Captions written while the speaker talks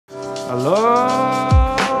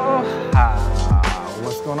Aloha!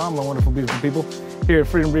 What's going on, my wonderful, beautiful people? Here at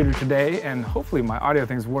Freedom Breeder today, and hopefully my audio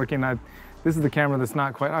thing's working. This is the camera that's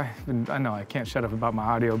not quite, I know I can't shut up about my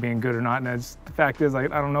audio being good or not, and the fact is I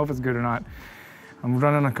don't know if it's good or not. I'm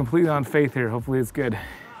running completely on faith here. Hopefully it's good.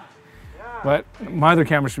 But my other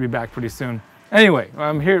camera should be back pretty soon. Anyway,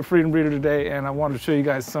 I'm here at Freedom Breeder today, and I wanted to show you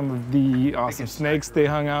guys some of the awesome snakes they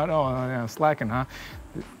hung out. Oh, yeah, I'm slacking, huh?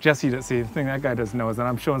 Jesse, the thing that guy doesn't know is that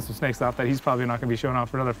I'm showing some snakes off that he's probably not going to be showing off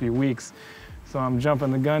for another few weeks. So I'm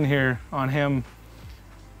jumping the gun here on him.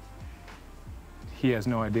 He has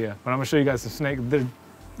no idea, but I'm going to show you guys some snakes.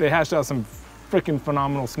 They hashed out some freaking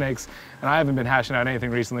phenomenal snakes, and I haven't been hashing out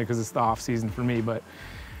anything recently because it's the off season for me, but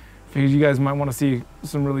I figured you guys might want to see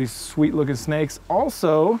some really sweet looking snakes.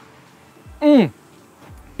 Also,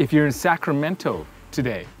 if you're in Sacramento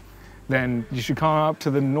today, then you should come up to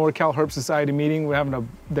the NorCal Herp Society meeting.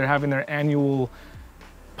 They're having their annual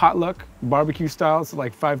potluck barbecue style. It's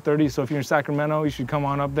like 5:30, so if you're in Sacramento, you should come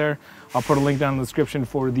on up there. I'll put a link down in the description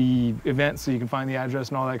for the event so you can find the address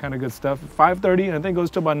and all that kind of good stuff. 5:30, and I think it goes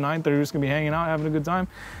till about 9:30. We're just gonna be hanging out, having a good time.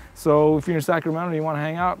 So if you're in Sacramento and you wanna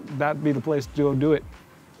hang out, that'd be the place to go do it.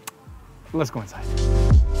 Let's go inside.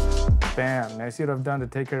 Bam, now you see what I've done to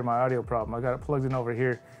take care of my audio problem. I got it plugged in over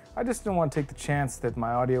here. I just didn't want to take the chance that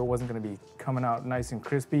my audio wasn't gonna be coming out nice and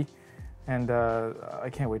crispy. And I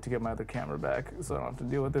can't wait to get my other camera back so I don't have to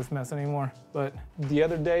deal with this mess anymore. But the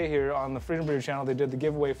other day here on the Freedom Breeder channel, they did the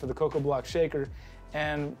giveaway for the Cocoa Block Shaker.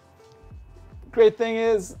 And great thing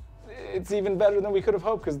is, it's even better than we could have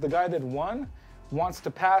hoped because the guy that won wants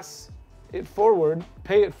to pass it forward,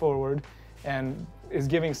 pay it forward, and is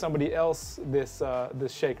giving somebody else this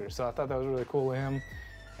shaker. So I thought that was really cool of him.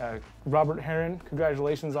 Robert Heron,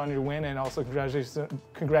 congratulations on your win, and also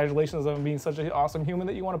congratulations on being such an awesome human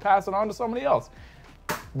that you want to pass it on to somebody else.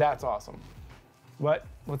 That's awesome. But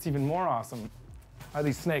what's even more awesome are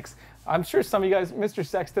these snakes. I'm sure some of you guys, Mr.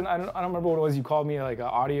 Sexton, I don't remember what it was you called me, like an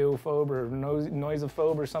audiophobe or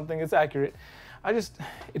noisophobe or something. It's accurate.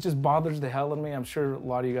 It just bothers the hell out of me. I'm sure a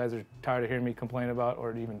lot of you guys are tired of hearing me complain about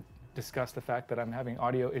or even discuss the fact that I'm having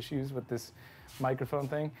audio issues with this microphone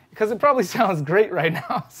thing, because it probably sounds great right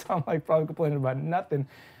now, so I'm like probably complaining about nothing,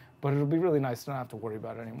 but it'll be really nice to not have to worry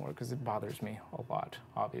about it anymore because it bothers me a lot,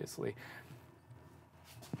 obviously.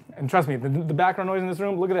 And trust me, the background noise in this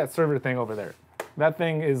room, look at that server thing over there. That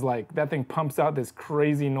thing pumps out this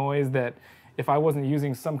crazy noise that if I wasn't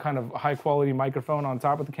using some kind of high quality microphone on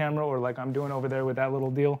top of the camera, or like I'm doing over there with that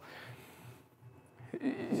little deal,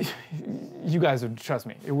 you guys would, trust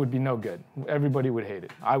me, it would be no good. Everybody would hate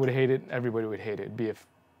it. I would hate it. Everybody would hate it.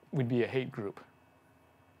 We'd be a hate group.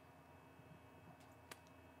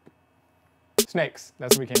 Snakes.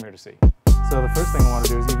 That's what we came here to see. So the first thing I want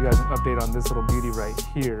to do is give you guys an update on this little beauty right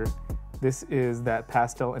here. This is that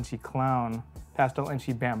pastel Enchi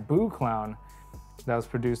bamboo clown that was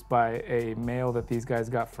produced by a male that these guys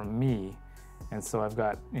got from me. And so I've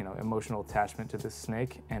got, emotional attachment to this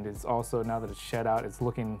snake, and it's also, now that it's shed out, it's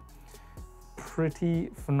looking pretty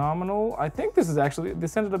phenomenal. I think this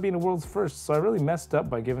ended up being the world's first, so I really messed up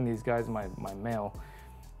by giving these guys my male.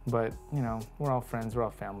 But, we're all friends, we're all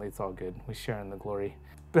family, it's all good. We share in the glory.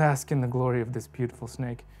 Bask in the glory of this beautiful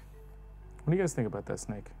snake. What do you guys think about that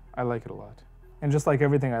snake? I like it a lot. And just like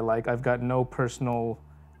everything I like, I've got no personal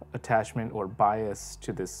attachment or bias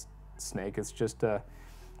to this snake. It's just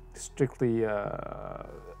strictly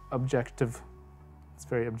objective. It's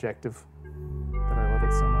very objective that I love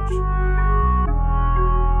it so much.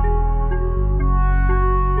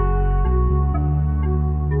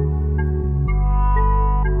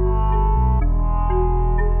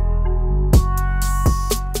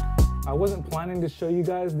 I wasn't planning to show you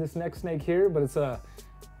guys this next snake here, but it's a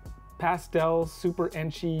pastel super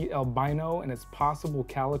Enchi albino, and it's possible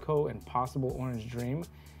calico and possible orange dream.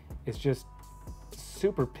 It's just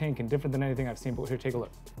super pink and different than anything I've seen, but here, take a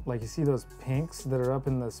look. Like, you see those pinks that are up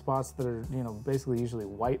in the spots that are, basically usually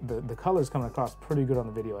white. The color's coming across pretty good on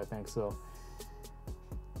the video, I think, so.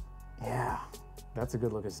 Yeah, that's a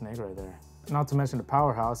good looking snake right there. Not to mention the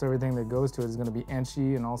powerhouse, everything that goes to it is gonna be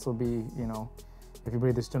Enchi and also be, if you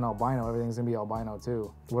breed this to an albino, everything's gonna be albino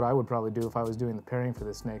too. What I would probably do if I was doing the pairing for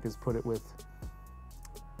this snake is put it with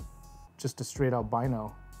just a straight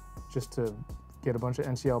albino, just to get a bunch of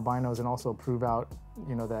Enchi albinos and also prove out,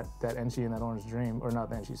 that Enchi and that orange dream, or not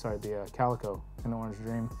the Enchi, sorry, the calico and the orange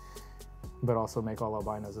dream, but also make all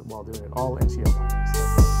albinos while doing it, all Enchi albinos.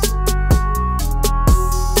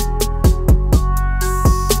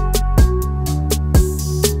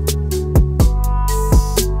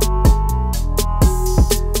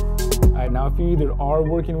 Now, if you either are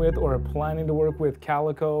working with or are planning to work with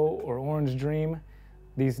calico or orange dream,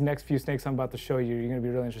 these next few snakes I'm about to show you, you're gonna be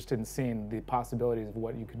really interested in seeing the possibilities of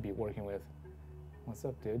what you could be working with. What's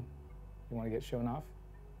up, dude? You wanna get shown off?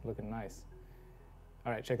 Looking nice.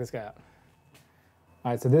 All right, check this guy out.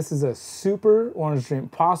 All right, so this is a super orange dream,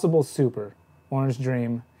 possible super orange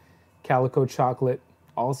dream, calico chocolate,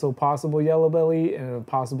 also possible yellow belly, and a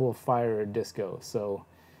possible fire or disco. So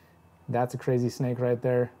that's a crazy snake right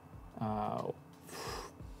there.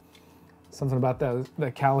 Something about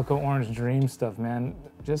that calico orange dream stuff, man.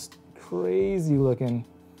 Just crazy looking,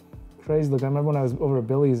 crazy looking. I remember when I was over at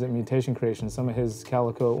Billy's at Mutation Creation, some of his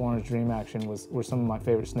calico orange dream action were some of my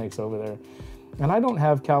favorite snakes over there. And I don't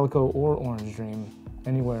have calico or orange dream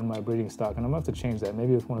anywhere in my breeding stock, and I'm gonna have to change that,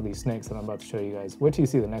 maybe with one of these snakes that I'm about to show you guys. Wait till you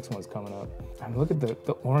see the next one's coming up. I mean, look at the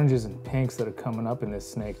oranges and pinks that are coming up in this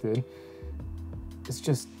snake, dude. It's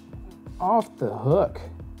just off the hook.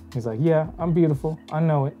 He's like, yeah, I'm beautiful, I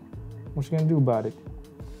know it. What you gonna do about it?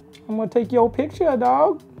 I'm gonna take your picture,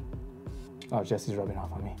 dog. Oh, Jesse's rubbing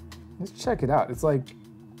off on me. Let's check it out. It's like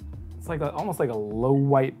almost like a low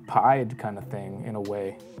white pied kind of thing in a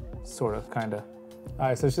way, sort of, kind of. All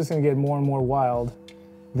right, so it's just gonna get more and more wild.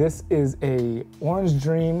 This is a orange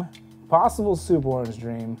dream, possible super orange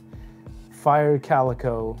dream, fire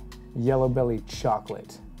calico, yellow belly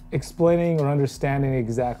chocolate. Explaining or understanding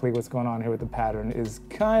exactly what's going on here with the pattern is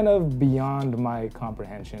kind of beyond my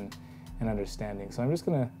comprehension and understanding. So I'm just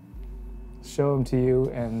gonna show them to you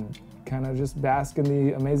and kind of just bask in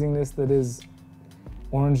the amazingness that is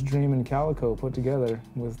orange dream and calico put together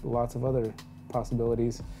with lots of other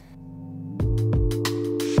possibilities.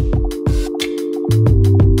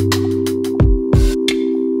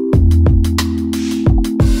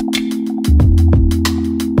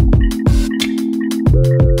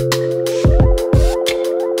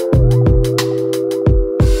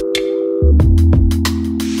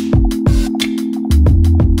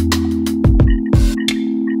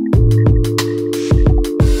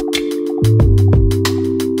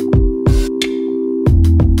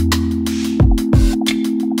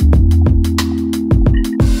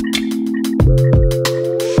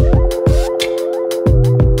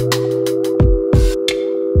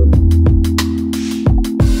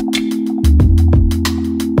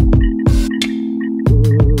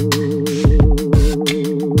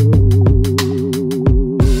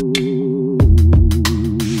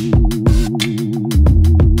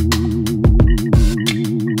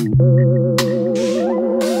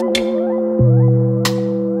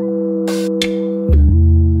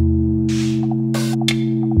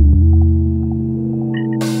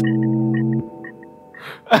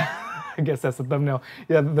 I guess that's the thumbnail.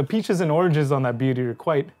 Yeah, the peaches and oranges on that beauty are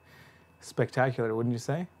quite spectacular, wouldn't you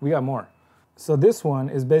say? We got more. So this one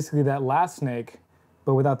is basically that last snake,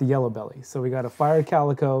 but without the yellow belly. So we got a fire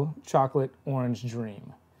calico, chocolate, orange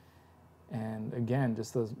dream. And again,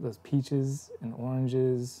 just those peaches and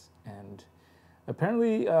oranges, and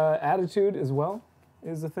apparently attitude as well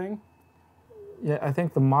is the thing. Yeah, I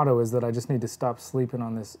think the motto is that I just need to stop sleeping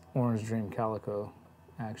on this orange dream calico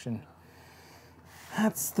action.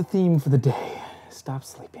 That's the theme for the day. Stop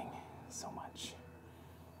sleeping so much.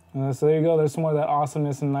 So there you go. There's some more of that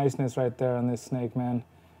awesomeness and niceness right there on this snake, man.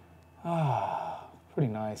 Ah, pretty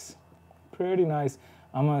nice. Pretty nice.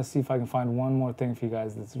 I'm going to see if I can find one more thing for you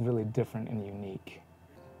guys that's really different and unique.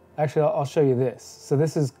 Actually, I'll show you this. So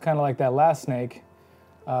this is kind of like that last snake,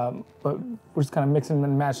 but we're just kind of mixing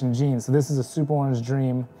and matching genes. So this is a super orange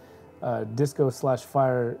dream,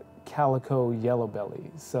 disco/fire calico yellow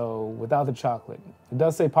belly. So without the chocolate. It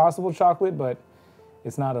does say possible chocolate, but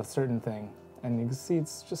it's not a certain thing. And you can see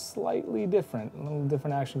it's just slightly different. A little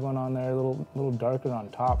different action going on there, a little darker on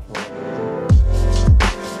top for whatever reason.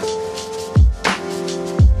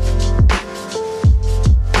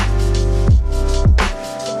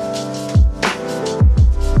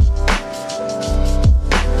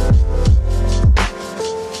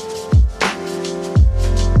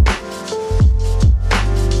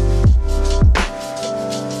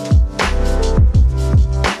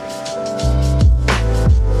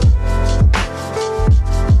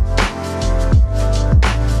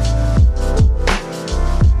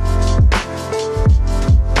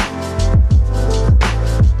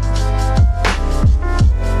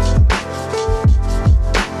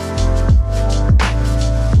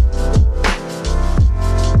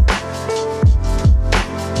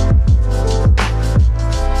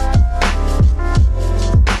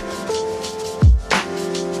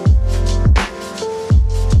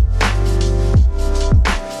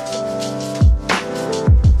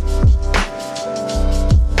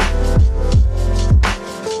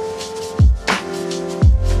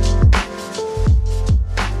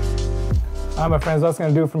 friends, that's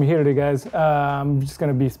going to do it for me here today, guys. I'm just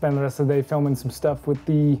going to be spending the rest of the day filming some stuff with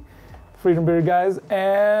the Freedom Beard guys.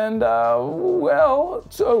 And, well,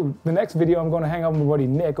 so the next video, I'm going to hang out with my buddy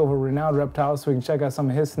Nick over at Renowned Reptiles so we can check out some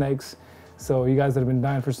of his snakes. So you guys that have been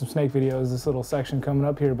dying for some snake videos, this little section coming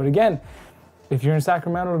up here. But again, if you're in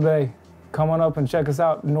Sacramento today, come on up and check us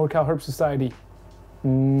out, NorCal Herp Society.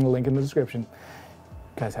 Link in the description.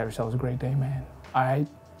 Guys, have yourselves a great day, man. All right,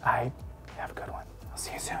 have a good one. I'll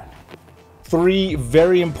see you soon. 3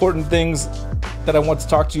 very important things that I want to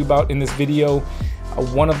talk to you about in this video.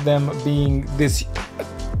 One of them being this,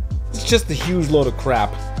 it's just a huge load of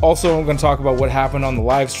crap. Also, I'm going to talk about what happened on the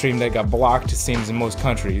live stream that got blocked, it seems, in most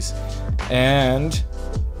countries. And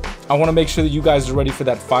I want to make sure that you guys are ready for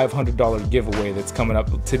that $500 giveaway that's coming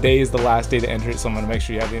up. Today is the last day to enter it, so I'm going to make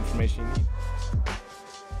sure you have the information you need.